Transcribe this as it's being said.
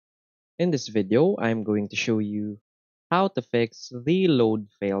In this video, I'm going to show you how to fix the load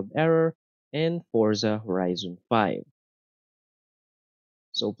failed error in Forza Horizon 5.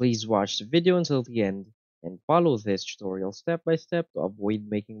 So please watch the video until the end and follow this tutorial step by step to avoid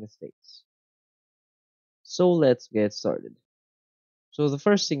making mistakes. So let's get started. So the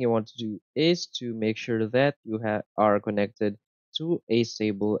first thing you want to do is to make sure that you are connected to a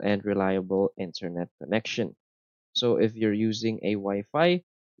stable and reliable internet connection. So if you're using a Wi-Fi,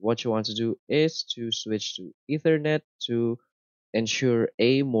 what you want to do is to switch to Ethernet to ensure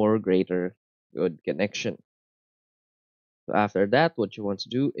a more greater good connection. So after that, what you want to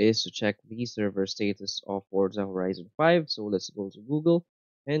do is to check the server status of Forza Horizon 5. So let's go to Google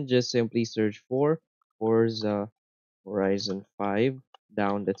and just simply search for Forza Horizon 5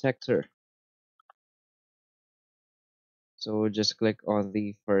 down detector. So just click on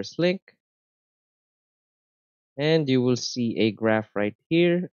the first link and you will see a graph right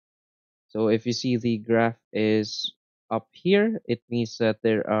here. So if you see the graph is up here, it means that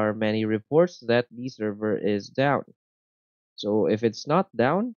there are many reports that the server is down. So if it's not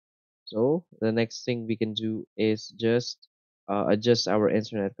down, so the next thing we can do is just adjust our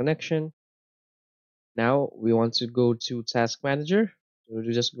internet connection. Now we want to go to Task Manager. So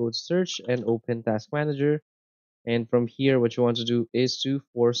you just go to search and open Task Manager. And from here, what you want to do is to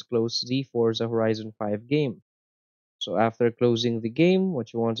force close the Forza Horizon 5 game. So after closing the game,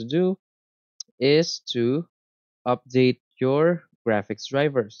 what you want to do is to update your graphics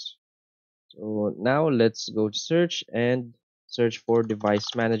drivers. So now let's go to search and search for device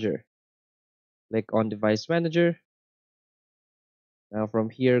manager. Click on device manager. Now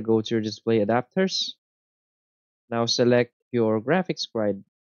from here, go to your display adapters. Now select your graphics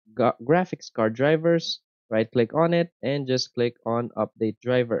card drivers. Right click on it and just click on update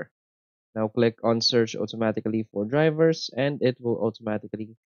driver. Now click on search automatically for drivers and it will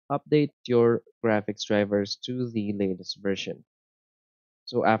automatically update your graphics drivers to the latest version.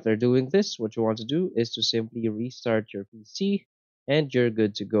 So after doing this, what you want to do is to simply restart your PC and you're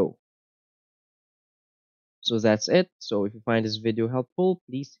good to go. So that's it. So if you find this video helpful,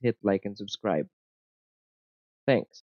 please hit like and subscribe. Thanks.